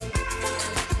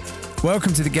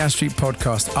Welcome to the Gas Street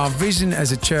Podcast. Our vision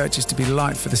as a church is to be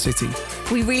light for the city.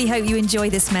 We really hope you enjoy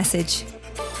this message.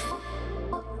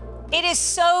 It is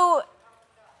so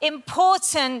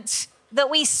important that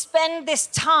we spend this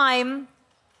time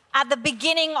at the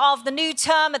beginning of the new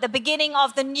term, at the beginning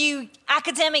of the new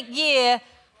academic year,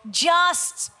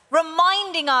 just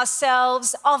reminding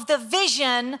ourselves of the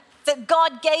vision that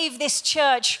God gave this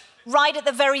church right at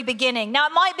the very beginning. Now,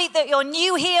 it might be that you're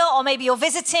new here, or maybe you're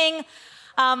visiting.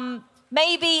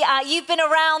 Maybe you've been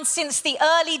around since the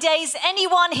early days.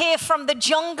 Anyone here from the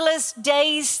Junglers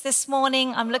days this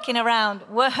morning? I'm looking around.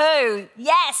 Woohoo!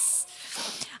 Yes.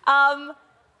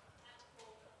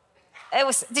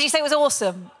 Did you say it was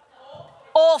awesome?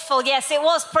 Awful. Yes, it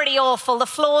was pretty awful. The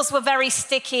floors were very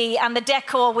sticky, and the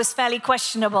decor was fairly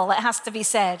questionable. It has to be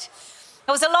said.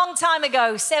 It was a long time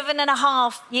ago,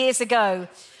 7.5 years ago.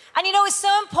 And you know, it's so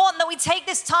important that we take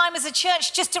this time as a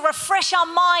church just to refresh our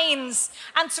minds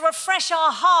and to refresh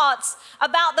our hearts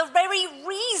about the very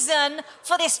reason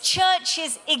for this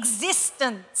church's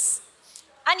existence.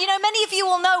 And you know, many of you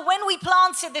will know when we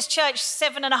planted this church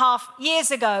 7.5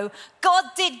 years ago, God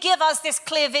did give us this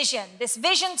clear vision, this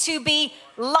vision to be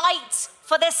light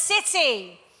for the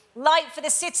city, light for the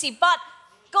city. But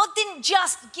God didn't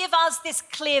just give us this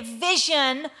clear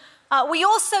vision. We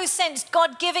also sensed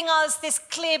God giving us this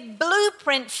clear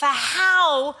blueprint for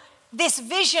how this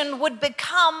vision would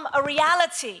become a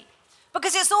reality.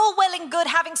 Because it's all well and good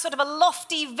having sort of a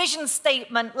lofty vision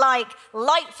statement like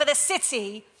light for the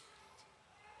city,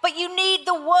 but you need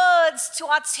the words to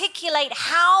articulate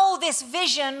how this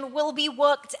vision will be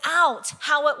worked out,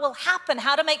 how it will happen,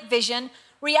 how to make vision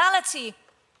reality.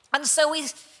 And so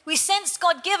we sensed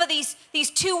God give us these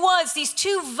two words, these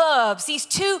two verbs, these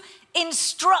two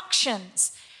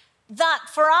instructions, that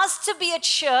for us to be a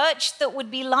church that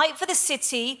would be light for the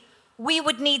city, we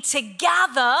would need to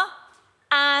gather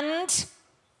and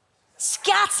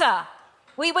scatter.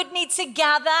 We would need to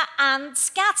gather and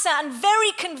scatter. And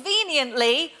very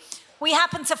conveniently, we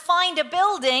happen to find a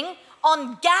building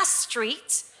on Gas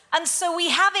Street, and so we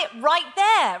have it right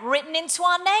there, written into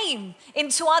our name,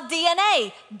 into our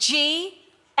DNA, G-A-S,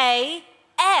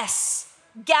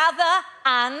 gather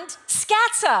and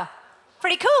scatter.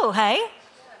 Pretty cool, hey?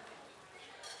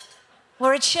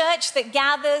 We're a church that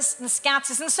gathers and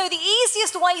scatters. And so the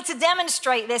easiest way to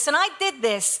demonstrate this, and I did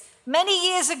this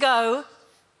many years ago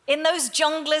in those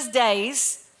Junglers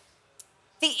days,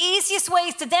 the easiest way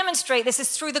to demonstrate this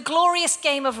is through the glorious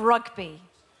game of rugby.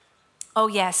 Oh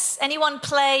yes, anyone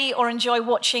play or enjoy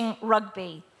watching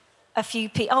rugby? A few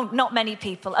people, oh, not many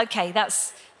people. Okay,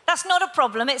 that's not a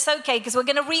problem. It's okay, because we're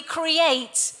going to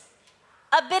recreate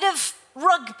a bit of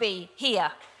rugby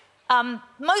here.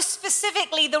 Most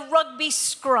specifically, the rugby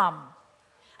scrum.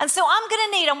 And so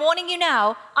I'm warning you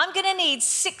now, I'm going to need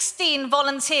 16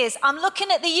 volunteers. I'm looking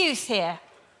at the youth here.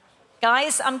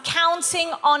 Guys, I'm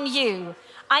counting on you.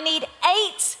 I need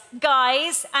 8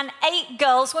 guys and 8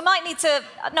 girls. We might need to,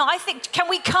 can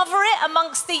we cover it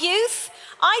amongst the youth?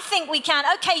 I think we can.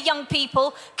 Okay, young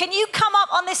people, can you come up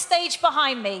on this stage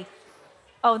behind me?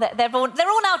 Oh, they're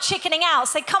all now chickening out.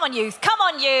 Say, come on, youth. Come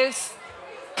on, youth.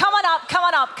 Come on up, come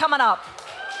on up, come on up.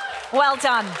 Well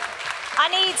done. I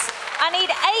need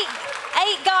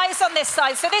 8 guys on this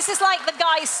side. So this is like the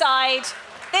guy's side.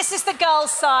 This is the girl's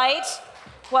side.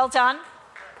 Well done.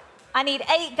 I need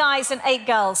 8 guys and 8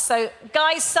 girls. So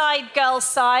guy's side, girl's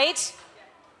side.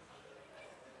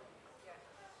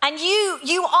 And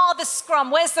you are the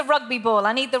scrum. Where's the rugby ball?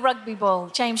 I need the rugby ball.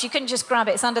 James, you couldn't just grab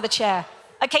it. It's under the chair.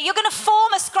 Okay, you're going to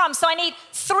form a scrum. So I need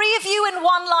 3 of you in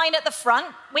one line at the front.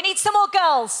 We need some more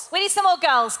girls.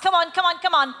 Come on, come on,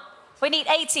 come on. We need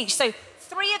 8 each. So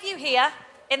 3 of you here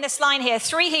in this line here.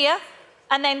 3 here,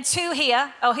 and then 2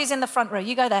 here. Oh, who's in the front row?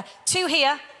 You go there. 2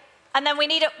 here, and then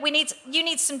you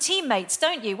need some teammates,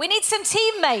 don't you? We need some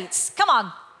teammates. Come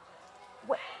on.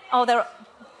 Oh,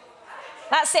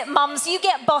 that's it, mums. You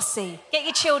get bossy. Get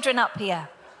your children up here.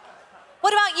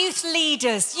 What about youth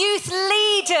leaders? Youth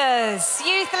leaders.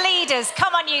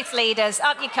 Come on, youth leaders.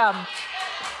 Up you come.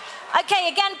 Okay,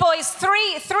 again, boys.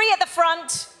 3 at the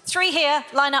front. 3 here.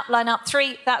 Line up.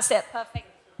 3. That's it. Perfect.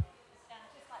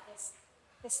 Just like this.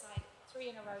 This side. 3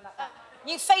 in a row like that.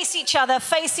 You face each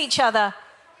other.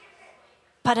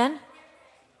 Pardon?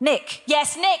 Nick.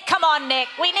 Yes, Nick. Come on, Nick.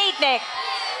 We need Nick.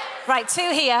 Right,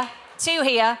 2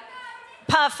 here.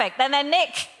 Perfect. And then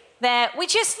Nick. There, we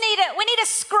need a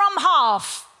scrum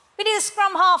half. We need a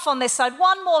scrum half on this side.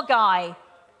 1 more guy.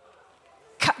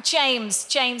 James,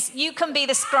 you can be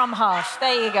the scrum half.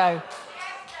 There you go.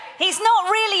 He's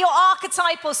not really your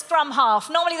archetypal scrum half.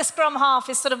 Normally the scrum half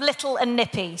is sort of little and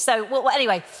nippy. So, well,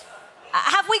 anyway,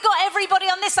 have we got everybody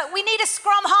on this side? We need a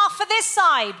scrum half for this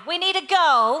side. We need a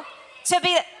girl to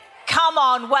be, come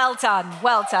on, well done,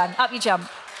 up you jump.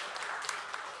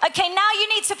 Okay, now you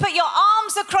need to put your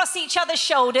arms across each other's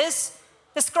shoulders.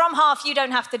 The scrum half, you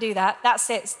don't have to do that. That's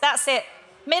it.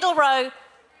 Middle row.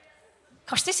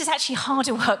 Gosh, this is actually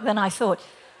harder work than I thought.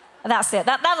 That's it,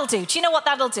 that'll do. Do you know what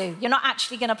that'll do? You're not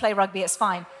actually gonna play rugby, it's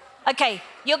fine. Okay,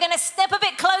 you're gonna step a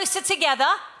bit closer together.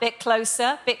 Bit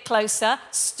closer,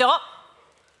 stop.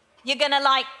 You're gonna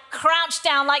crouch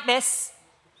down like this.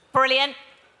 Brilliant.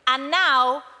 And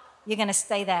now, you're gonna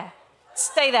stay there.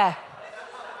 Stay there.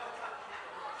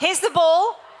 Here's the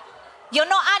ball. You're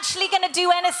not actually gonna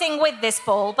do anything with this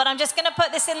ball, but I'm just gonna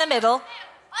put this in the middle.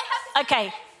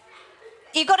 Okay.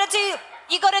 You gotta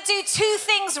do two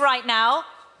things right now.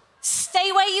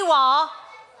 Stay where you are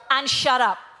and shut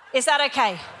up. Is that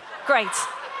okay? Great.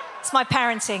 It's my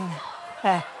parenting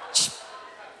there.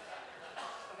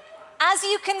 As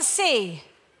you can see,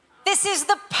 this is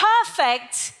the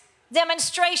perfect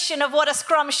demonstration of what a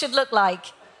scrum should look like.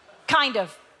 Kind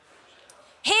of.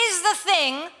 Here's the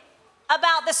thing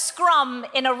about the scrum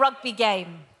in a rugby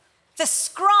game. The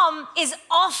scrum is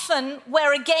often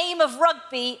where a game of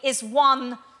rugby is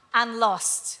won and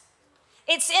lost.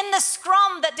 It's in the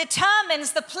scrum that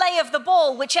determines the play of the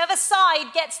ball. Whichever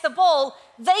side gets the ball,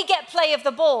 they get play of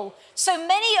the ball. So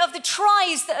many of the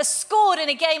tries that are scored in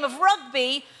a game of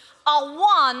rugby are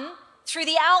won through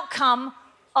the outcome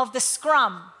of the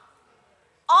scrum.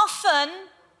 Often,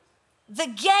 the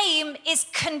game is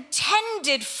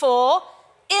contended for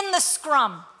in the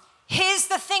scrum. Here's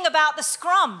the thing about the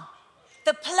scrum.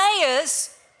 The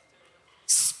players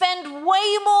spend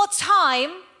way more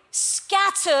time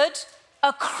scattered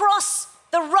across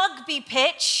the rugby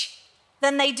pitch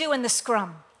than they do in the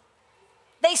scrum.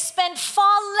 They spend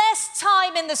far less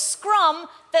time in the scrum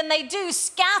than they do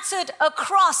scattered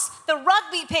across the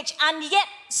rugby pitch, and yet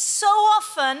so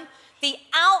often the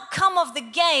outcome of the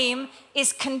game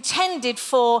is contended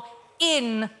for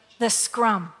in the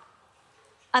scrum.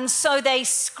 And so they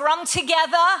scrum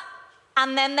together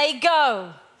and then they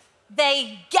go.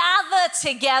 They gather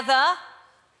together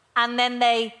and then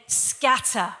they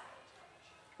scatter.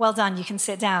 Well done, you can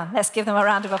sit down. Let's give them a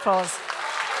round of applause.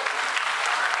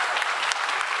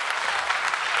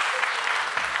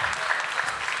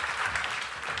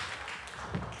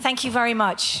 Thank you very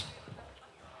much.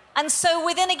 And so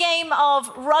within a game of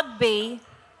rugby,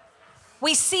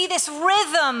 we see this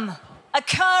rhythm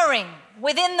occurring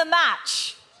within the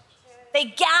match. They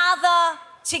gather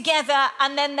together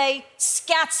and then they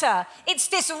scatter. It's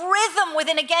this rhythm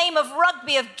within a game of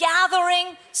rugby of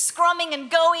gathering, scrumming and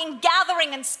going,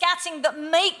 gathering and scatting that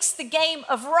makes the game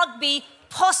of rugby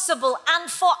possible.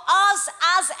 And for us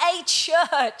as a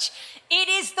church, it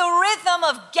is the rhythm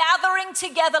of gathering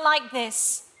together like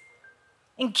this,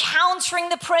 encountering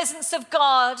the presence of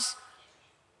God,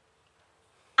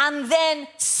 and then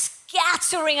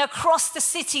scattering across the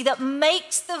city that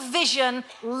makes the vision,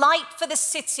 light for the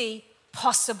city,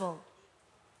 possible.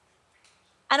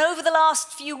 And over the last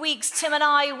few weeks, Tim and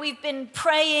I, we've been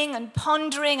praying and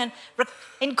pondering and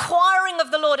inquiring of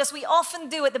the Lord, as we often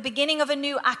do at the beginning of a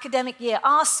new academic year,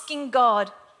 asking God,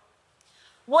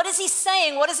 what is he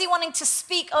saying? What is he wanting to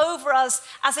speak over us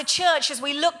as a church as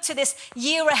we look to this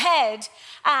year ahead?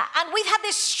 And we've had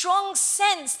this strong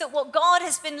sense that what God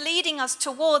has been leading us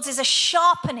towards is a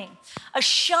sharpening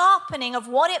of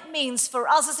what it means for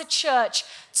us as a church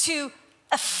to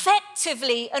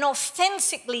effectively and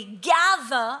authentically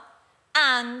gather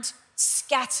and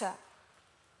scatter.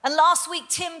 And last week,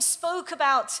 Tim spoke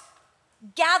about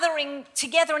gathering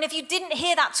together. And if you didn't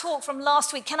hear that talk from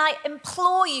last week, can I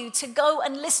implore you to go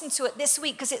and listen to it this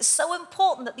week? Because it's so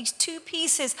important that these two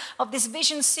pieces of this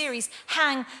vision series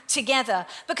hang together.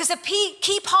 Because a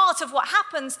key part of what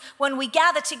happens when we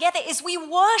gather together is we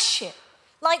worship.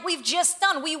 Like we've just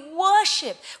done, we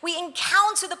worship. We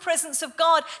encounter the presence of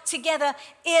God together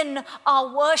in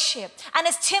our worship. And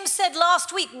as Tim said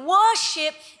last week,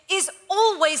 worship is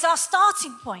always our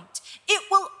starting point. It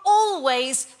will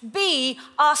always be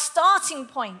our starting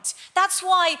point. That's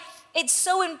why it's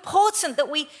so important that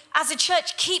we, as a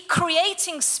church, keep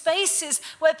creating spaces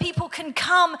where people can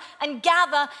come and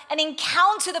gather and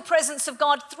encounter the presence of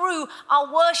God through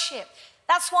our worship.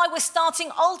 That's why we're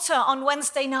starting altar on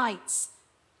Wednesday nights.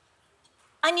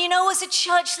 And you know, as a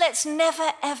church, let's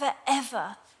never, ever,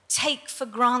 ever take for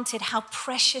granted how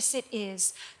precious it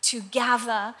is to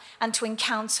gather and to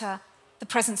encounter the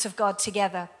presence of God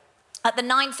together. At the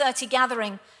 9:30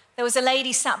 gathering, there was a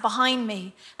lady sat behind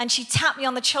me and she tapped me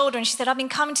on the shoulder and she said, I've been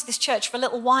coming to this church for a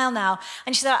little while now.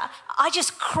 And she said, I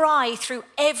just cry through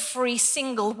every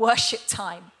single worship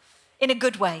time. In a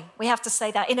good way. We have to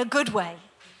say that, in a good way.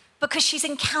 because she's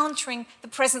encountering the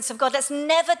presence of God. Let's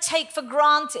never take for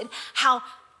granted how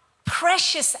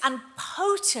precious and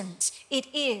potent it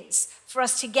is for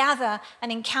us to gather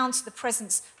and encounter the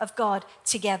presence of God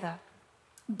together.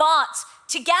 But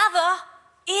to gather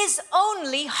is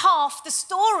only half the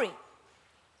story.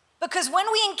 Because when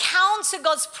we encounter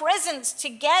God's presence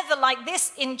together like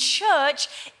this in church,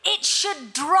 it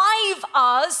should drive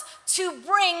us to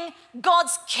bring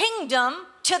God's kingdom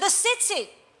to the city.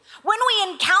 When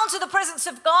we encounter the presence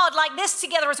of God like this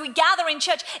together as we gather in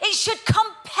church, it should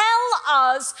compel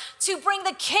us to bring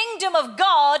the kingdom of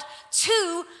God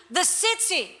to the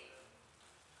city.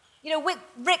 You know, with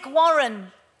Rick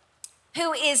Warren,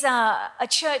 who is a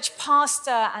church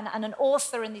pastor and an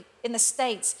author in the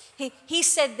States, he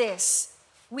said this: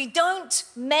 we don't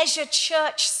measure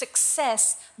church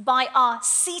success by our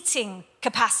seating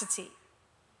capacity.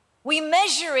 We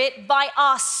measure it by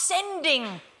our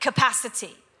sending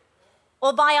capacity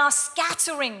or by our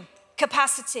scattering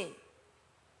capacity.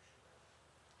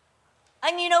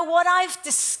 And you know what I've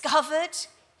discovered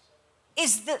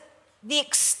is that the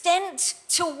extent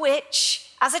to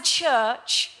which, as a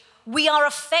church, we are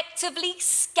effectively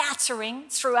scattering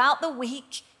throughout the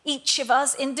week, each of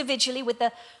us individually, with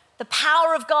the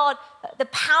power of God, the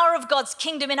power of God's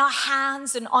kingdom in our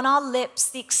hands and on our lips,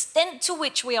 the extent to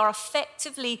which we are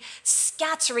effectively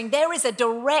scattering, there is a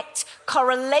direct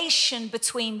correlation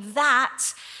between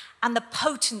that and the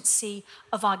potency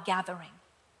of our gathering.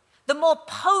 The more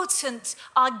potent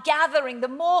our gathering, the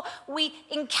more we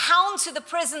encounter the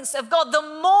presence of God, the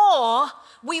more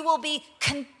we will be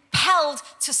compelled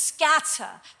to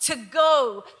scatter, to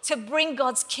go, to bring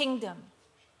God's kingdom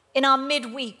in our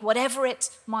midweek, whatever it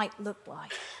might look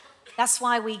like. That's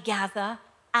why we gather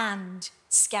and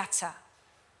scatter.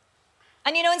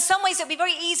 And you know, in some ways, it'd be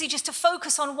very easy just to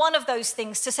focus on one of those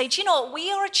things, to say, do you know what?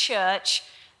 We are a church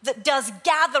that does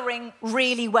gathering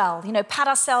really well. You know, pat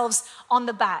ourselves on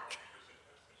the back.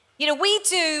 You know, we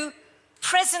do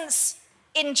presence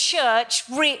in church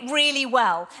really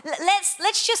well.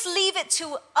 Let's just leave it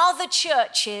to other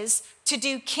churches to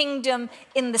do kingdom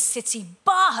in the city.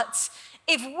 But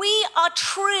if we are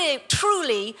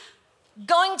truly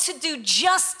going to do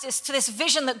justice to this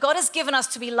vision that God has given us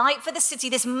to be light for the city,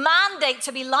 this mandate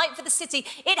to be light for the city,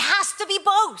 it has to be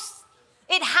both.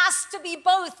 It has to be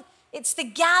both. It's the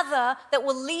gather that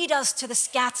will lead us to the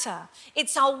scatter.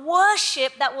 It's our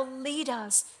worship that will lead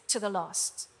us to the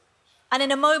lost. And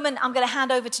in a moment, I'm going to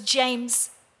hand over to James.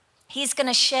 He's going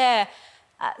to share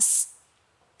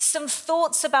some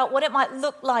thoughts about what it might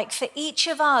look like for each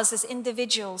of us as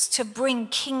individuals to bring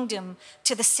kingdom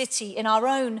to the city in our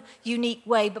own unique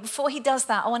way. But before he does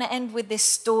that, I want to end with this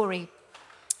story.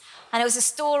 And it was a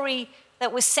story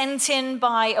that was sent in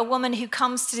by a woman who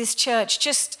comes to this church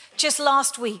just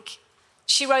last week.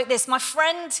 She wrote this: my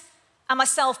friend and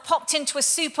myself popped into a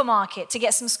supermarket to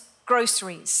get some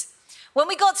groceries. When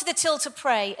we got to the till to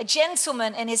pray, a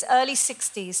gentleman in his early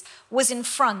 60s was in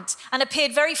front and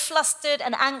appeared very flustered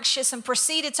and anxious and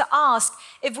proceeded to ask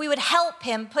if we would help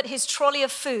him put his trolley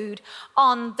of food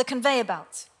on the conveyor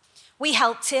belt. We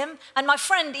helped him, and my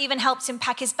friend even helped him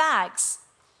pack his bags.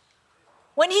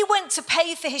 When he went to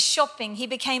pay for his shopping, he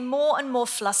became more and more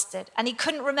flustered, and he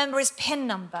couldn't remember his PIN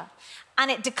number,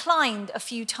 and it declined a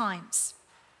few times.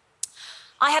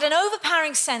 I had an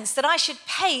overpowering sense that I should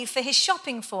pay for his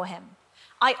shopping for him.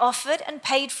 I offered and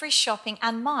paid for his shopping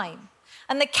and mine.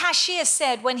 And the cashier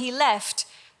said when he left,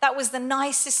 that was the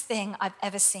nicest thing I've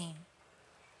ever seen.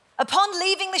 Upon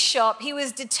leaving the shop, he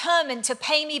was determined to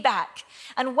pay me back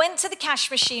and went to the cash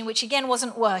machine, which again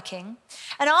wasn't working.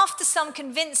 And after some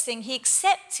convincing, he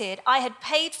accepted I had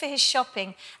paid for his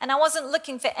shopping and I wasn't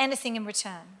looking for anything in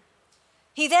return.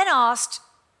 He then asked,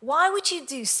 "Why would you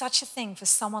do such a thing for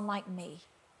someone like me?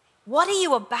 What are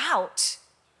you about?"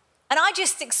 And I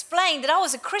just explained that I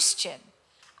was a Christian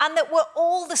and that we're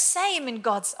all the same in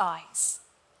God's eyes.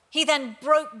 He then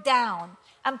broke down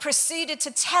and proceeded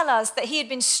to tell us that he had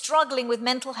been struggling with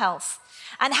mental health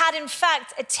and had in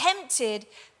fact attempted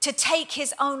to take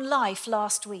his own life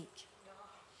last week.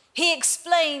 He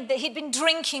explained that he'd been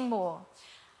drinking more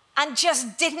and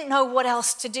just didn't know what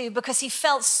else to do because he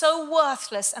felt so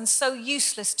worthless and so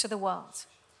useless to the world.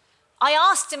 I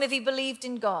asked him if he believed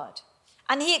in God.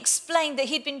 And he explained that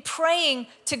he'd been praying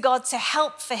to God to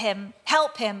help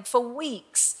him for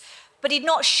weeks, but he'd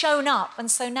not shown up, and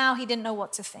so now he didn't know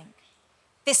what to think.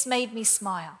 This made me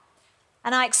smile.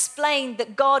 And I explained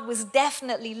that God was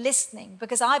definitely listening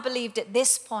because I believed at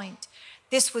this point,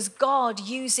 this was God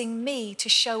using me to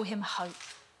show him hope.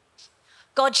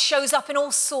 God shows up in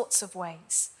all sorts of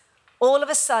ways. All of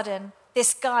a sudden,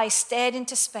 this guy stared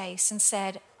into space and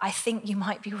said, "I think you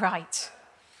might be right."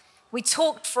 We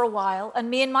talked for a while, and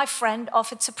me and my friend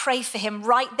offered to pray for him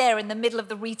right there in the middle of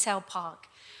the retail park.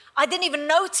 I didn't even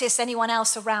notice anyone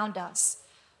else around us.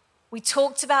 We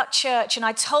talked about church, and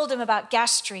I told him about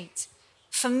Gas Street.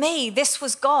 For me, this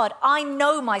was God. I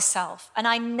know myself, and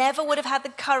I never would have had the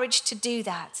courage to do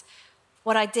that,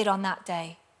 what I did on that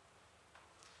day.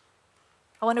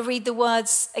 I want to read the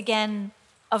words again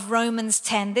of Romans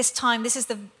 10. This time, this is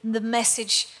the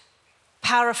message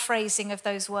paraphrasing of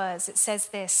those words. It says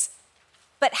this: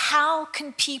 but how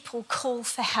can people call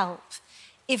for help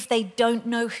if they don't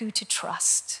know who to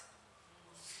trust?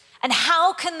 And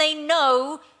how can they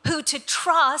know who to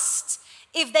trust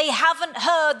if they haven't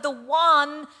heard the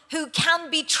one who can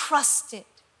be trusted?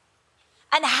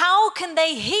 And how can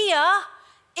they hear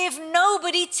if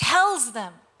nobody tells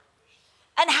them?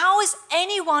 And how is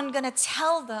anyone going to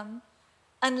tell them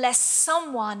unless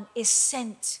someone is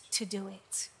sent to do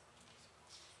it?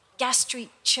 Gas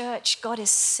Street Church, God is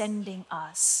sending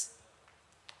us.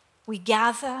 We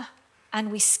gather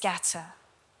and we scatter.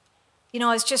 You know,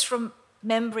 I was just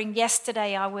remembering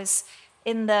yesterday I was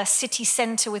in the city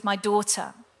centre with my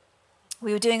daughter.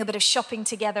 We were doing a bit of shopping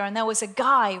together, and there was a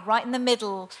guy right in the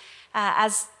middle,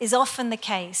 as is often the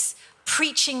case,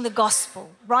 preaching the gospel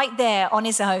right there on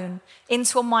his own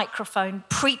into a microphone,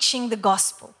 preaching the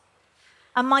gospel.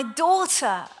 And my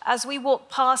daughter, as we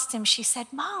walked past him, she said,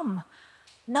 "Mom,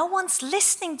 no one's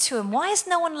listening to him. Why is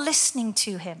no one listening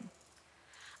to him?"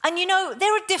 And you know,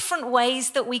 there are different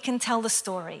ways that we can tell the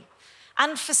story.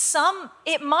 And for some,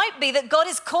 it might be that God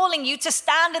is calling you to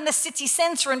stand in the city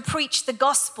center and preach the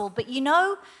gospel. But you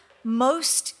know,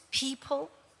 most people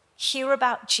hear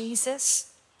about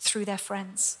Jesus through their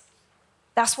friends.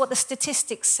 That's what the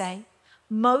statistics say.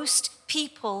 Most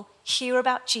people hear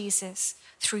about Jesus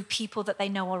through people that they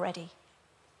know already.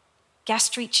 Gas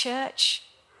Street Church,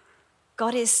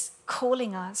 God is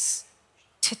calling us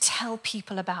to tell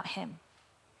people about him.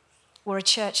 We're a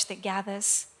church that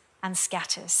gathers and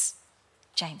scatters.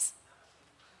 James.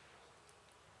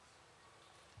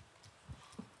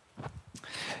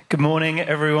 Good morning,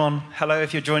 everyone. Hello,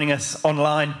 if you're joining us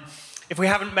online. If we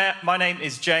haven't met, my name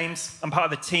is James. I'm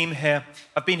part of the team here.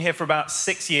 I've been here for about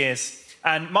 6 years,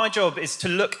 and my job is to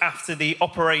look after the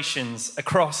operations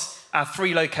across our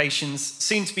 3 locations.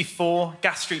 Soon to be 4.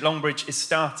 Gas Street Longbridge is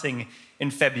starting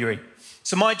in February.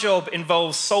 So my job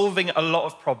involves solving a lot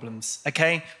of problems,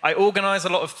 okay? I organize a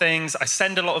lot of things, I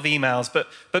send a lot of emails,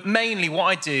 but mainly what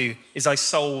I do is I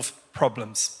solve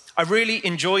problems. I really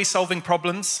enjoy solving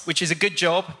problems, which is a good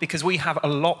job because we have a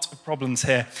lot of problems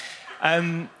here.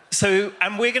 And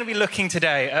we're going to be looking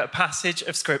today at a passage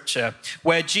of scripture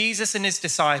where Jesus and his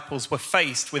disciples were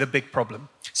faced with a big problem.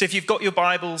 So if you've got your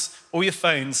Bibles or your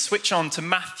phones, switch on to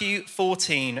Matthew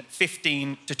 14,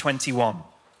 15 to 21.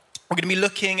 We're going to be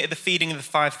looking at the feeding of the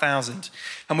 5,000,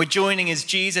 and we're joining as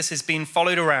Jesus is being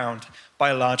followed around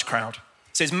by a large crowd.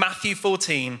 So it's Matthew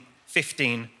 14,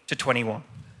 15 to 21.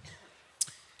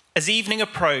 As evening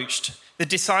approached, the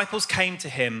disciples came to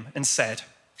him and said,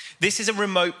 "This is a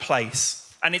remote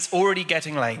place, and it's already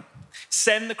getting late.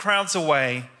 Send the crowds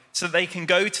away so that they can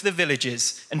go to the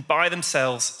villages and buy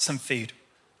themselves some food."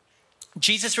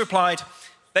 Jesus replied,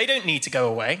 "They don't need to go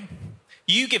away.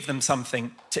 You give them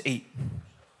something to eat."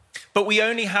 "But we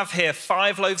only have here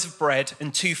 5 loaves of bread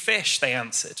and 2 fish," they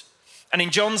answered. And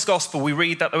in John's gospel, we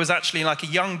read that there was actually like a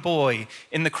young boy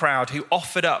in the crowd who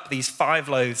offered up these 5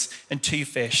 loaves and 2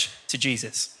 fish to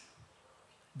Jesus.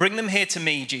 "Bring them here to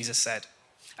me," Jesus said.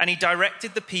 And he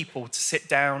directed the people to sit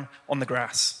down on the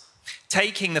grass.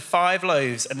 Taking the 5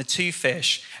 loaves and the 2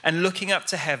 fish and looking up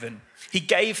to heaven, he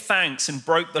gave thanks and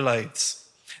broke the loaves.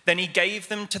 Then he gave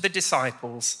them to the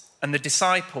disciples, and the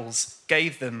disciples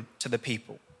gave them to the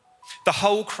people. The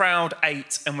whole crowd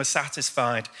ate and were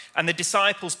satisfied, and the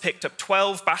disciples picked up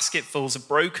 12 basketfuls of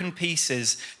broken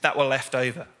pieces that were left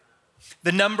over.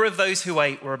 The number of those who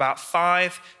ate were about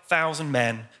 5,000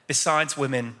 men, besides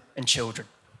women and children.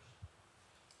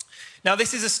 Now,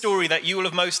 this is a story that you will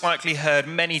have most likely heard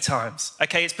many times,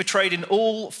 okay? It's portrayed in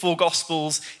all 4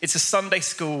 Gospels. It's a Sunday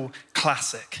school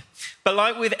classic. But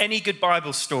like with any good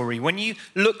Bible story, when you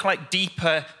look like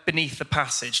deeper beneath the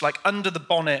passage, like under the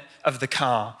bonnet of the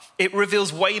car, it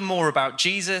reveals way more about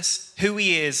Jesus, who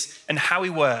he is, and how he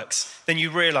works than you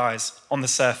realize on the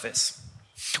surface.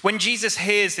 When Jesus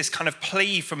hears this kind of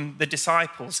plea from the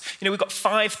disciples, you know, we've got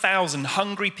 5,000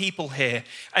 hungry people here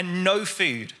and no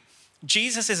food.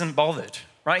 Jesus isn't bothered,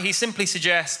 right? He simply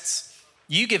suggests,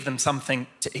 you give them something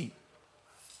to eat.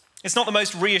 It's not the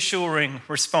most reassuring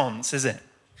response, is it?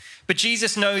 But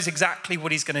Jesus knows exactly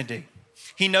what he's going to do.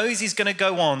 He knows he's going to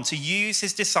go on to use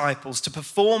his disciples to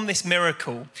perform this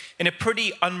miracle in a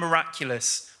pretty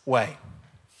unmiraculous way.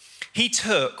 He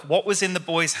took what was in the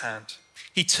boy's hand.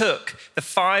 He took the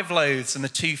 5 loaves and the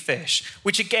 2 fish,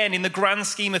 which again, in the grand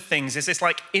scheme of things, is this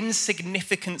like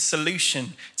insignificant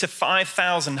solution to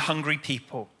 5,000 hungry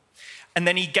people. And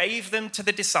then he gave them to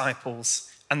the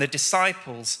disciples, and the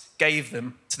disciples gave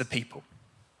them to the people.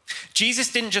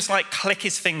 Jesus didn't just like click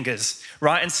his fingers,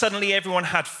 right? And suddenly everyone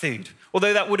had food,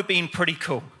 although that would have been pretty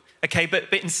cool. Okay,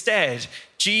 but instead,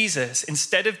 Jesus,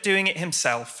 instead of doing it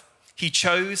himself, he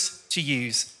chose to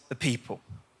use the people.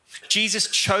 Jesus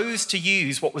chose to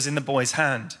use what was in the boy's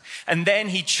hand. And then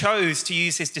he chose to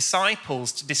use his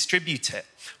disciples to distribute it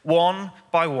one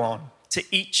by one to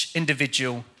each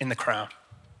individual in the crowd.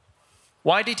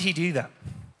 Why did he do that?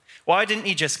 Why didn't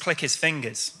he just click his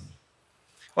fingers?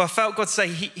 Well, I felt God say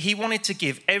he wanted to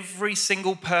give every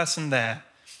single person there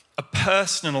a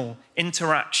personal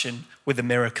interaction with a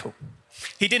miracle.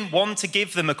 He didn't want to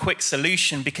give them a quick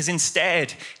solution because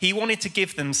instead he wanted to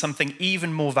give them something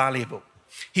even more valuable.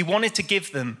 He wanted to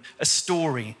give them a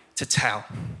story to tell.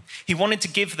 He wanted to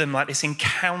give them like this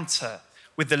encounter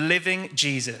with the living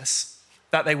Jesus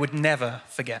that they would never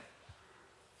forget.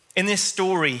 In this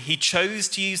story, he chose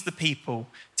to use the people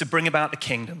to bring about the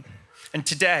kingdom. And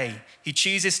today, he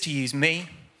chooses to use me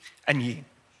and you.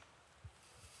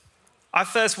 I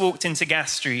first walked into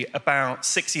Gastry about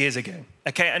 6 years ago,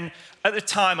 okay? And at the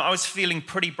time, I was feeling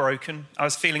pretty broken. I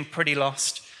was feeling pretty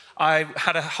lost. I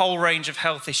had a whole range of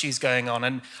health issues going on,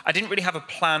 and I didn't really have a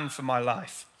plan for my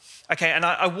life. Okay, and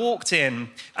I walked in,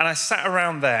 and I sat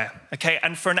around there, okay?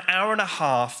 And for an hour and a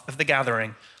half of the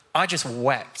gathering, I just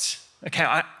wept, okay?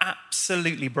 I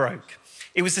absolutely broke.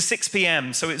 It was the 6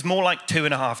 p.m., so it was more like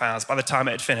 2.5 hours by the time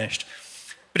it had finished.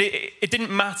 But it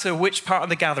didn't matter which part of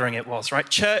the gathering it was, right?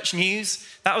 Church news,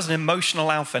 that was an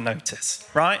emotional alpha notice,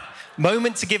 right?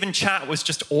 Moment to give and chat was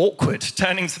just awkward,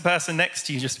 turning to the person next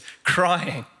to you, just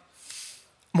crying.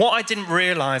 What I didn't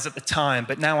realize at the time,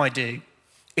 but now I do,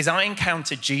 is I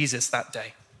encountered Jesus that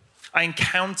day. I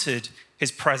encountered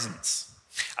his presence.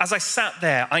 As I sat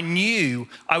there, I knew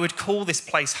I would call this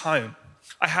place home.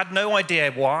 I had no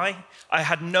idea why. I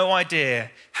had no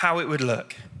idea how it would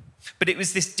look. But it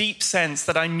was this deep sense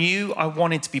that I knew I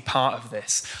wanted to be part of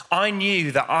this. I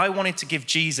knew that I wanted to give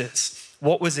Jesus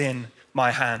what was in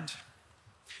my hand.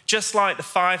 Just like the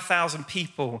 5,000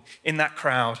 people in that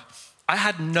crowd, I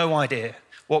had no idea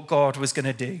what God was going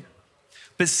to do.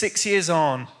 But 6 years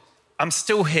on, I'm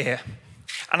still here.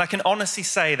 And I can honestly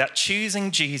say that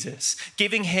choosing Jesus,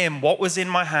 giving him what was in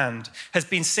my hand, has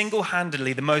been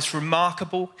single-handedly the most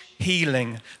remarkable,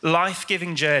 healing,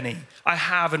 life-giving journey I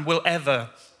have and will ever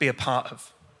be a part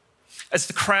of. As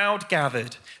the crowd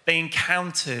gathered, they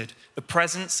encountered the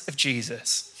presence of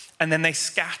Jesus, and then they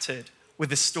scattered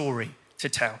with a story to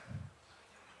tell.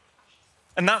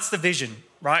 And that's the vision,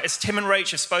 right? As Tim and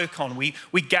Rach have spoke on, we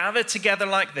gather together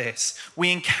like this,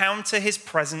 we encounter his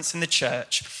presence in the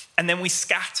church, and then we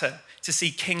scatter to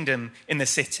see kingdom in the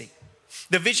city.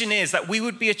 The vision is that we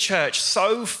would be a church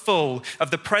so full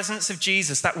of the presence of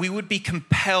Jesus that we would be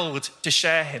compelled to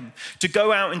share him, to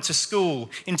go out into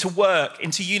school, into work,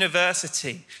 into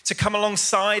university, to come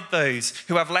alongside those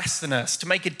who have less than us, to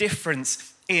make a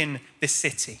difference in this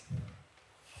city.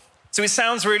 So it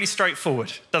sounds really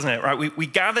straightforward, doesn't it? Right? We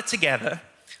gather together,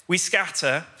 we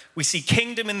scatter, we see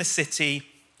kingdom in the city,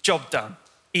 job done,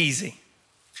 easy.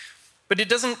 But it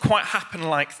doesn't quite happen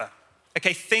like that.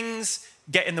 Okay, things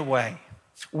get in the way.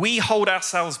 We hold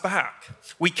ourselves back.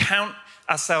 We count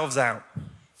ourselves out.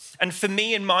 And for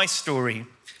me in my story,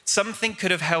 something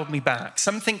could have held me back.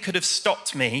 Something could have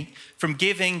stopped me from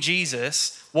giving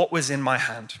Jesus what was in my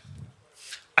hand.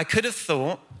 I could have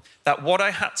thought that what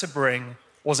I had to bring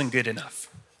wasn't good enough,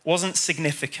 wasn't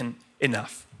significant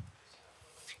enough.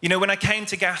 You know, when I came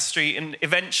to Gastry and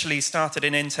eventually started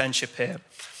an internship here,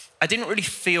 I didn't really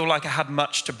feel like I had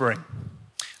much to bring.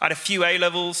 I had a few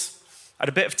A-levels, I had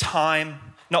a bit of time,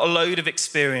 not a load of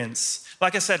experience.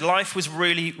 Like I said, life was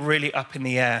really, really up in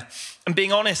the air. And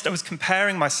being honest, I was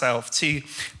comparing myself to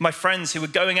my friends who were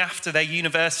going after their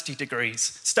university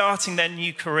degrees, starting their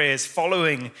new careers,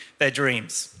 following their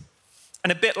dreams.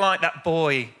 And a bit like that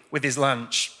boy with his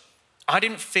lunch, I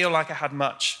didn't feel like I had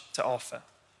much to offer.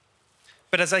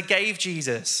 But as I gave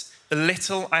Jesus the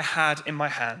little I had in my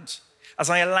hand, as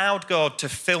I allowed God to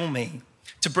fill me,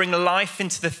 to bring life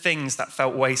into the things that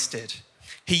felt wasted,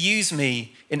 he used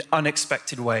me in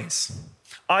unexpected ways.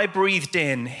 I breathed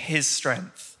in his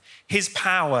strength, his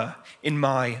power in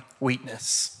my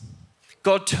weakness.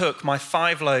 God took my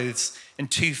 5 loaves and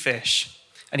 2 fish,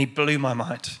 and he blew my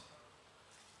mind.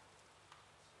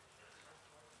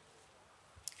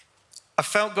 I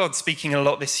felt God speaking a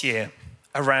lot this year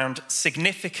around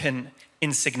significant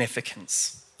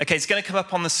insignificance. Okay, it's going to come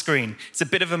up on the screen. It's a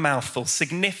bit of a mouthful.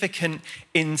 Significant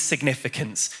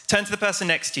insignificance. Turn to the person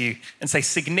next to you and say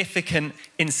significant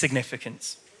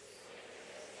insignificance.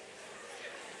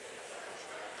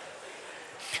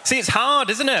 See, it's hard,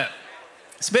 isn't it?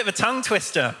 It's a bit of a tongue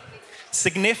twister.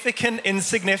 Significant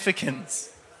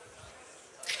insignificance.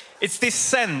 It's this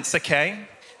sense, okay,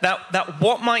 that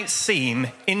what might seem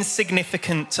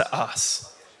insignificant to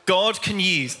us, God can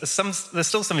use. There's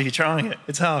still some of you trying it.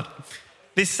 It's hard.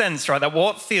 This sense, right, that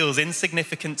what feels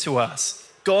insignificant to us,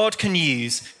 God can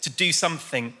use to do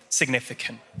something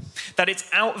significant. That it's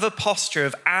out of a posture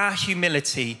of our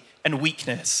humility and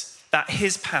weakness that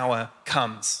his power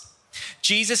comes.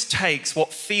 Jesus takes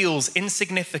what feels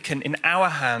insignificant in our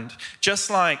hand, just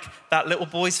like that little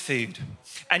boy's food,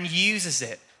 and uses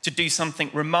it to do something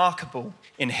remarkable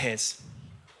in his.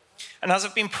 And as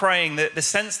I've been praying, the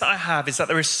sense that I have is that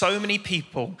there are so many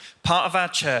people, part of our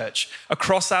church,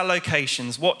 across our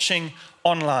locations, watching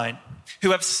online,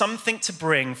 who have something to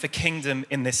bring for kingdom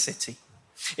in this city.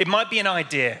 It might be an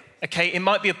idea, okay? It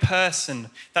might be a person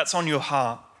that's on your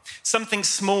heart. Something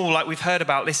small like we've heard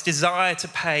about, this desire to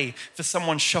pay for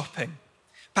someone's shopping.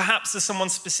 Perhaps there's someone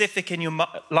specific in your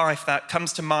life that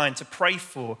comes to mind to pray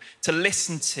for, to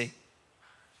listen to.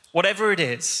 Whatever it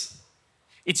is,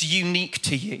 it's unique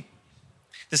to you.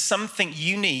 There's something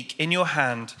unique in your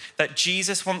hand that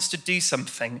Jesus wants to do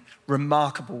something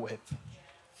remarkable with.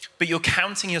 But you're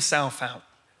counting yourself out.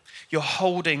 You're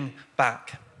holding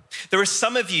back. There are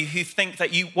some of you who think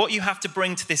that what you have to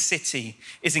bring to this city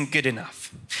isn't good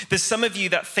enough. There's some of you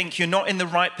that think you're not in the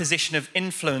right position of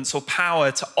influence or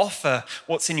power to offer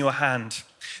what's in your hand.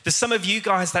 There's some of you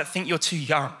guys that think you're too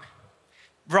young.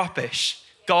 Rubbish.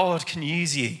 God can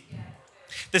use you.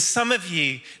 There's some of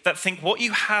you that think what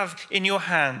you have in your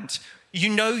hand, you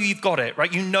know you've got it,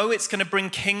 right? You know it's going to bring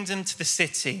kingdom to the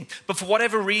city, but for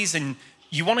whatever reason,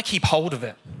 you want to keep hold of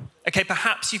it. Okay,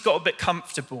 perhaps you've got a bit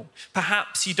comfortable.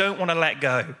 Perhaps you don't want to let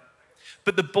go.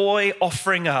 But the boy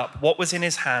offering up what was in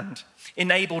his hand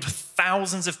enabled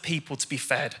thousands of people to be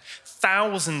fed,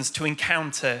 thousands to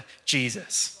encounter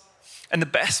Jesus. And the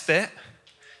best bit,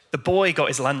 the boy got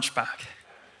his lunch back.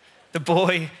 The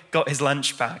boy got his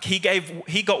lunch back. He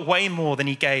got way more than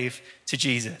he gave to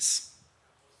Jesus.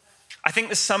 I think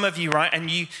there's some of you, right, and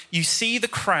you see the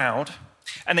crowd,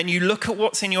 and then you look at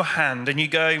what's in your hand and you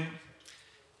go,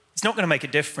 it's not going to make a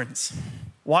difference.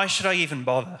 Why should I even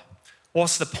bother?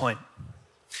 What's the point?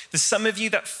 There's some of you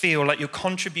that feel like your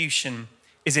contribution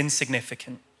is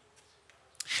insignificant.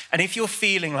 And if you're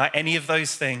feeling like any of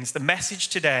those things, the message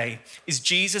today is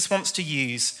Jesus wants to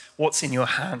use what's in your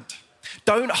hand.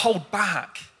 Don't hold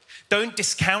back. Don't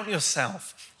discount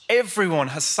yourself. Everyone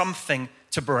has something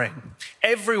to bring.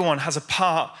 Everyone has a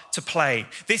part to play.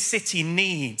 This city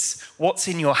needs what's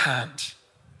in your hand.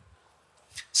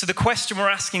 So the question we're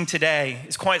asking today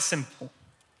is quite simple.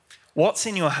 What's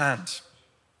in your hand?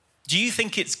 Do you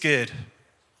think it's good?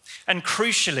 And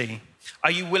crucially,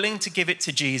 are you willing to give it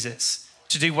to Jesus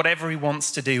to do whatever he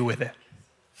wants to do with it?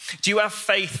 Do you have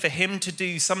faith for him to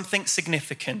do something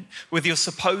significant with your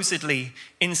supposedly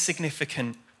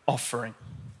insignificant offering?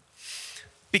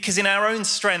 Because in our own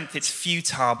strength, it's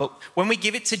futile, but when we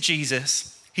give it to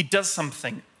Jesus, he does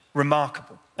something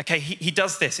remarkable. Okay, he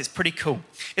does this, it's pretty cool.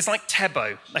 It's like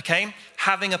Tebo, okay,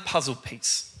 having a puzzle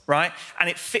piece, right? And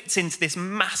it fits into this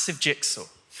massive jigsaw.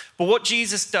 But what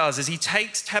Jesus does is he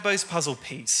takes Tebo's puzzle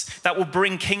piece that will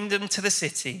bring kingdom to the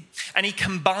city and he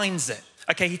combines it.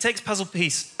 Okay, he takes puzzle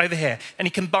piece over here and he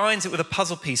combines it with a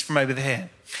puzzle piece from over here.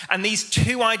 And these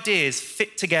two ideas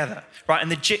fit together, right?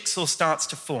 And the jigsaw starts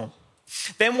to form.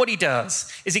 Then what he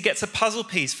does is he gets a puzzle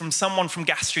piece from someone from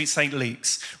Gas Street St.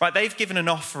 Luke's, right? They've given an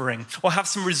offering or have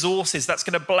some resources that's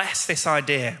going to bless this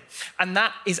idea. And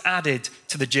that is added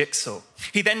to the jigsaw.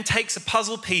 He then takes a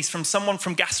puzzle piece from someone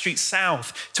from Gas Street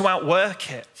South to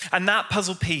outwork it. And that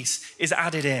puzzle piece is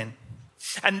added in.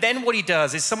 And then what he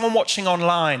does is someone watching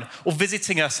online or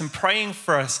visiting us and praying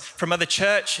for us from other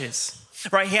churches,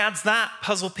 right? He adds that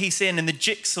puzzle piece in and the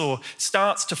jigsaw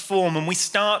starts to form and we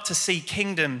start to see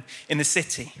kingdom in the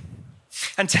city.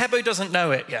 And Tebo doesn't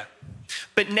know it yet.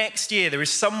 But next year there is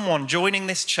someone joining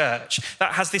this church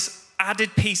that has this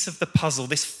added piece of the puzzle,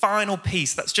 this final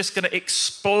piece that's just going to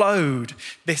explode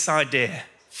this idea.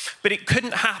 But it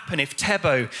couldn't happen if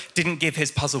Tebo didn't give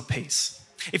his puzzle piece,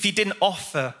 if he didn't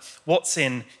offer what's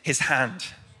in his hand.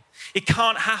 It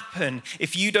can't happen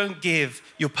if you don't give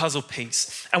your puzzle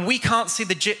piece. And we can't see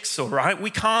the jigsaw, right? We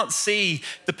can't see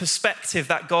the perspective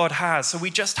that God has. So we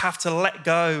just have to let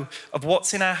go of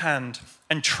what's in our hand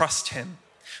and trust him.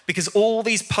 Because all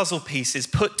these puzzle pieces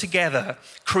put together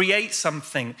create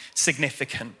something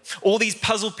significant. All these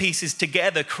puzzle pieces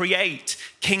together create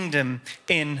kingdom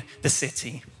in the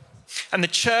city. And the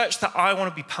church that I want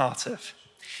to be part of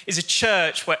is a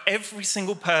church where every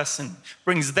single person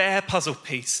brings their puzzle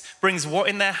piece, brings what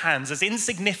in their hands, as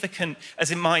insignificant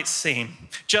as it might seem,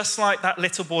 just like that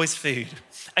little boy's food,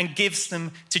 and gives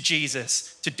them to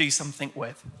Jesus to do something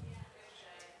with.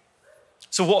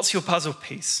 So what's your puzzle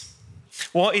piece?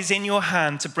 What is in your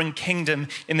hand to bring kingdom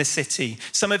in the city?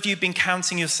 Some of you have been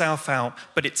counting yourself out,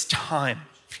 but it's time.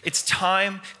 It's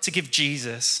time to give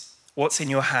Jesus what's in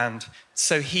your hand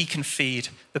so he can feed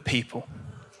the people.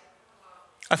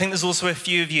 I think there's also a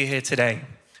few of you here today,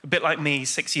 a bit like me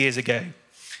 6 years ago.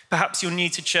 Perhaps you're new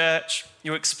to church,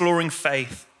 you're exploring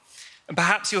faith, and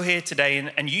perhaps you're here today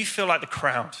and you feel like the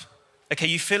crowd. Okay,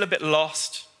 you feel a bit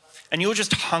lost and you're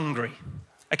just hungry.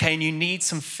 Okay, and you need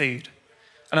some food.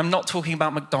 And I'm not talking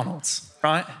about McDonald's,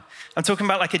 right? I'm talking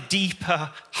about like a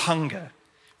deeper hunger,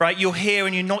 right? You're here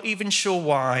and you're not even sure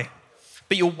why,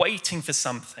 but you're waiting for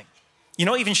something. You're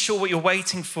not even sure what you're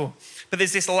waiting for, but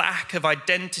there's this lack of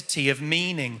identity, of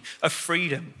meaning, of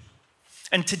freedom.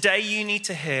 And today you need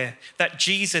to hear that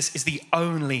Jesus is the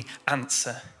only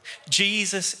answer.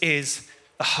 Jesus is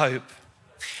the hope.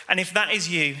 And if that is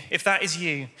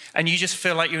you, and you just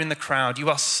feel like you're in the crowd, you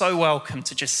are so welcome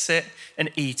to just sit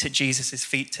and eat at Jesus'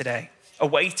 feet today,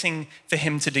 awaiting for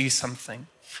him to do something.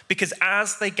 Because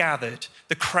as they gathered,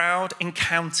 the crowd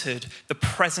encountered the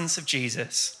presence of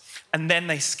Jesus, and then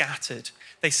they scattered.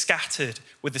 They scattered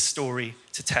with a story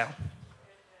to tell.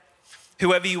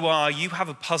 Whoever you are, you have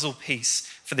a puzzle piece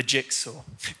for the jigsaw.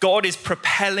 God is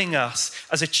propelling us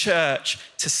as a church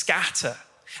to scatter,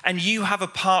 and you have a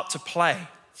part to play.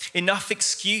 Enough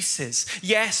excuses.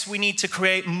 Yes, we need to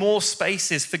create more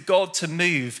spaces for God to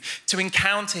move, to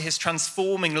encounter his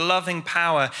transforming, loving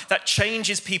power that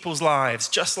changes people's lives,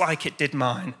 just like it did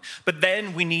mine. But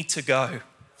then we need to go.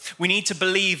 We need to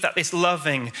believe that this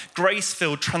loving,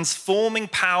 grace-filled, transforming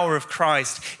power of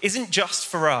Christ isn't just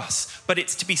for us, but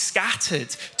it's to be scattered,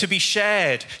 to be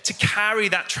shared, to carry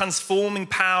that transforming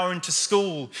power into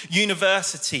school,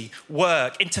 university,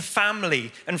 work, into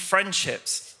family and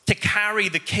friendships, to carry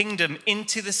the kingdom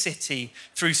into the city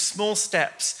through small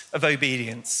steps of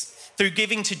obedience, through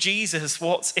giving to Jesus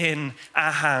what's in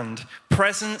our hand,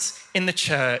 presence in the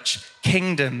church,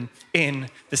 kingdom in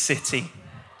the city.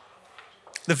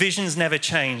 The vision's never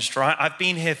changed, right? I've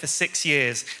been here for 6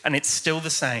 years and it's still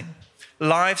the same.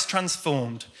 Lives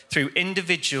transformed through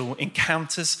individual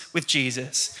encounters with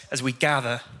Jesus as we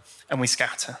gather and we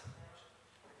scatter.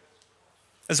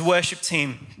 As the worship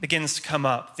team begins to come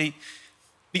up, the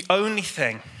only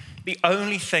thing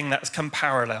that has come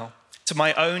parallel to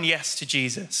my own yes to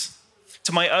Jesus,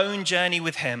 to my own journey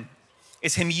with him,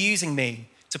 is him using me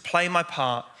to play my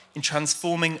part in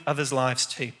transforming others' lives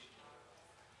too.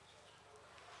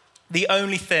 The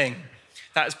only thing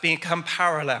that has become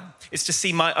parallel is to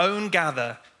see my own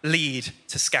gather lead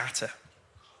to scatter.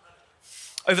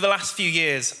 Over the last few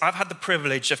years, I've had the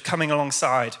privilege of coming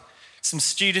alongside some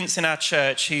students in our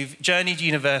church who've journeyed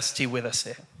university with us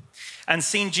here and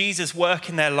seen Jesus work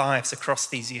in their lives across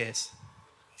these years.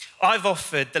 I've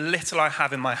offered the little I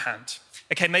have in my hand.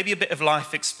 Okay, maybe a bit of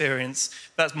life experience,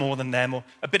 that's more than them, or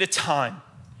a bit of time.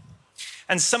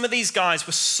 And some of these guys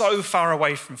were so far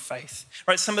away from faith,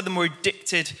 right? Some of them were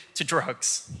addicted to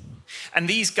drugs. And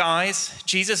these guys,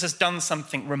 Jesus has done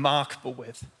something remarkable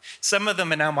with. Some of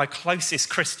them are now my closest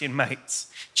Christian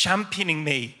mates, championing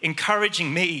me,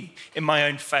 encouraging me in my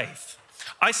own faith.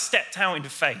 I stepped out into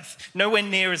faith, nowhere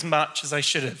near as much as I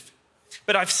should have.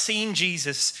 But I've seen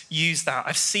Jesus use that.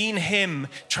 I've seen him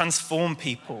transform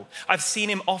people. I've seen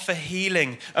him offer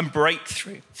healing and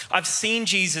breakthrough. I've seen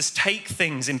Jesus take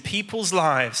things in people's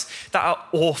lives that are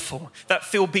awful, that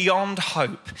feel beyond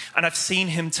hope, and I've seen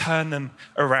him turn them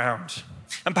around.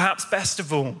 And perhaps best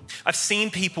of all, I've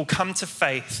seen people come to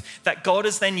faith that God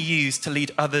has then used to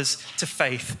lead others to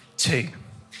faith too,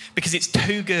 because it's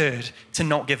too good to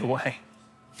not give away.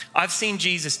 I've seen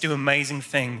Jesus do amazing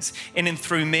things in and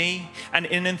through me and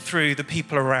in and through the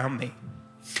people around me.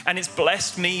 And it's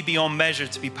blessed me beyond measure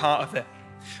to be part of it.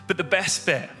 But the best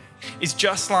bit is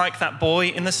just like that boy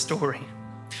in the story.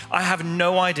 I have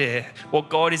no idea what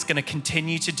God is going to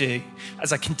continue to do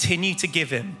as I continue to give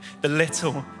him the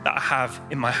little that I have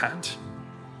in my hand.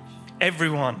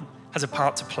 Everyone has a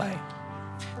part to play.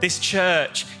 This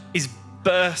church is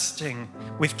bursting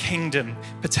with kingdom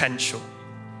potential.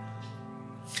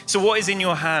 So what is in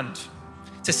your hand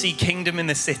to see kingdom in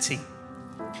the city?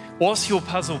 What's your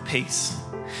puzzle piece?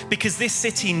 Because this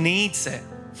city needs it.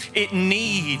 It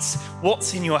needs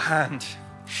what's in your hand.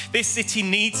 This city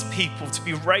needs people to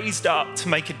be raised up to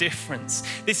make a difference.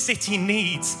 This city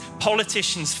needs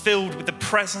politicians filled with the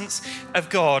presence of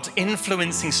God,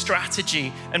 influencing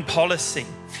strategy and policy.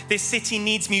 This city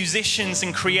needs musicians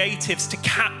and creatives to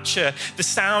capture the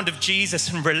sound of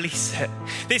Jesus and release it.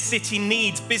 This city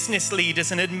needs business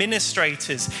leaders and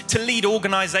administrators to lead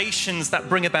organizations that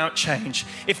bring about change.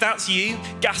 If that's you,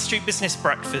 Gas Street Business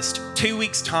Breakfast, 2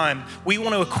 weeks' time, we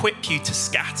want to equip you to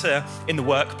scatter in the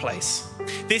workplace.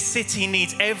 This city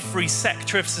needs every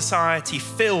sector of society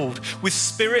filled with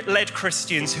spirit-led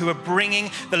Christians who are bringing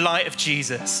the light of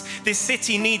Jesus. This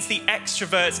city needs the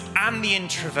extroverts and the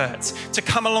introverts to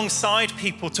come alongside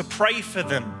people to pray for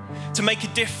them, to make a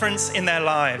difference in their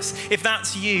lives. If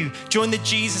that's you, join the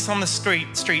Jesus on the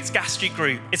Streets Gas Street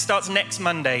group. It starts next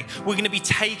Monday. We're going to be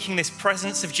taking this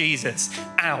presence of Jesus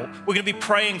out. We're going to be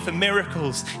praying for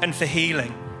miracles and for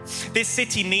healing. This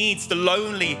city needs the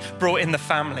lonely brought in the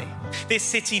family. This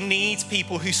city needs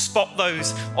people who spot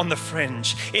those on the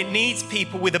fringe. It needs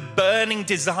people with a burning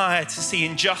desire to see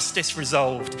injustice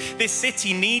resolved. This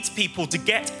city needs people to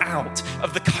get out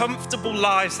of the comfortable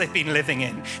lives they've been living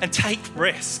in and take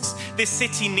risks. This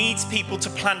city needs people to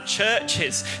plant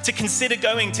churches, to consider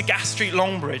going to Gas Street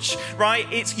Longbridge, right?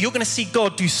 You're going to see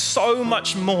God do so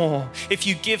much more if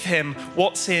you give him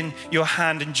what's in your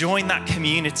hand and join that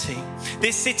community.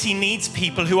 This city needs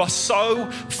people who are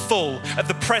so full of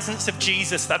the presence of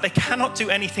Jesus that they cannot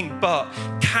do anything but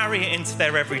carry it into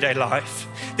their everyday life.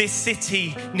 This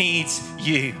city needs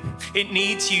you. It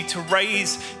needs you to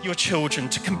raise your children,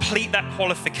 to complete that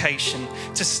qualification,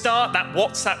 to start that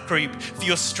WhatsApp group for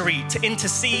your street, to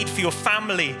intercede for your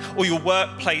family or your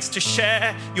workplace, to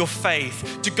share your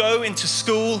faith, to go into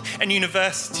school and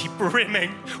university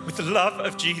brimming with the love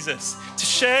of Jesus, to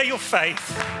share your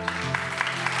faith,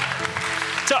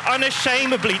 to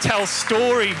unashamedly tell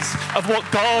stories of what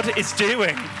God is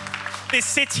doing. This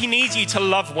city needs you to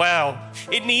love well.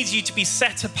 It needs you to be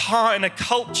set apart in a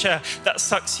culture that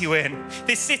sucks you in.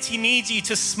 This city needs you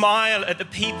to smile at the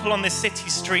people on the city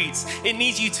streets. It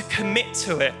needs you to commit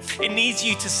to it. It needs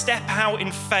you to step out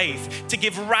in faith, to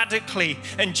give radically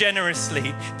and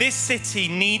generously. This city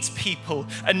needs people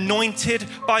anointed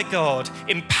by God,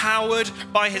 empowered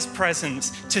by his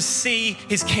presence to see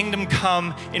his kingdom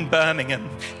come in Birmingham.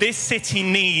 This city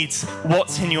needs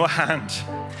what's in your hand.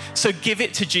 So give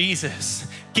it to Jesus.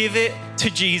 Give it to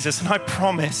Jesus, and I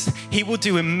promise he will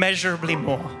do immeasurably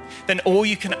more than all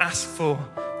you can ask for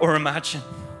or imagine.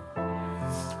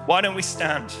 Why don't we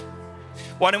stand?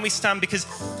 Why don't we stand? Because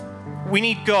we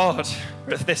need God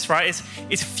at this, right?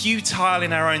 It's futile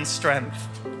in our own strength,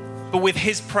 but with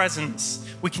his presence,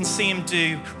 we can see him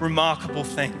do remarkable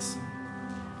things.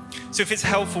 So if it's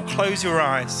helpful, close your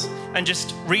eyes and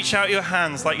just reach out your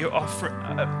hands like you're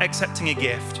accepting a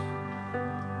gift.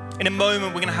 In a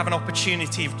moment, we're going to have an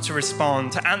opportunity to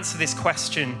respond, to answer this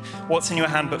question, what's in your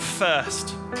hand? But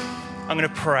first, I'm going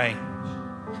to pray.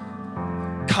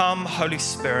 Come, Holy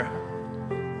Spirit.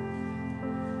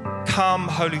 Come,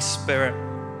 Holy Spirit.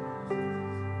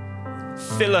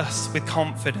 Fill us with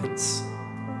confidence.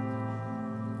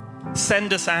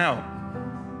 Send us out.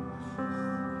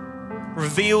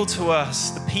 Reveal to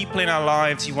us the people in our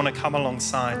lives you want to come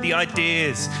alongside, the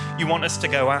ideas you want us to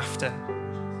go after.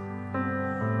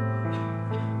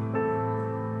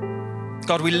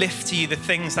 God, we lift to you the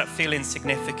things that feel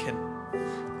insignificant.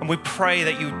 And we pray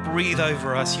that you would breathe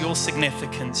over us your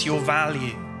significance, your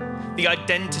value, the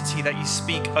identity that you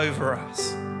speak over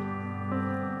us.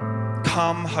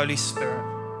 Come, Holy Spirit.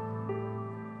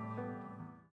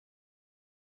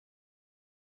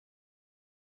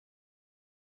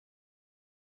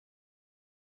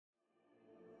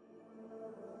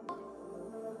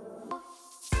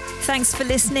 Thanks for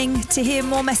listening. To hear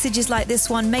more messages like this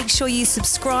one, make sure you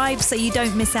subscribe so you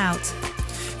don't miss out.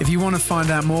 If you want to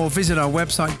find out more, visit our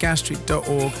website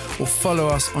gasstreet.org or follow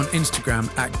us on Instagram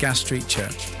at Gas Street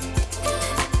Church.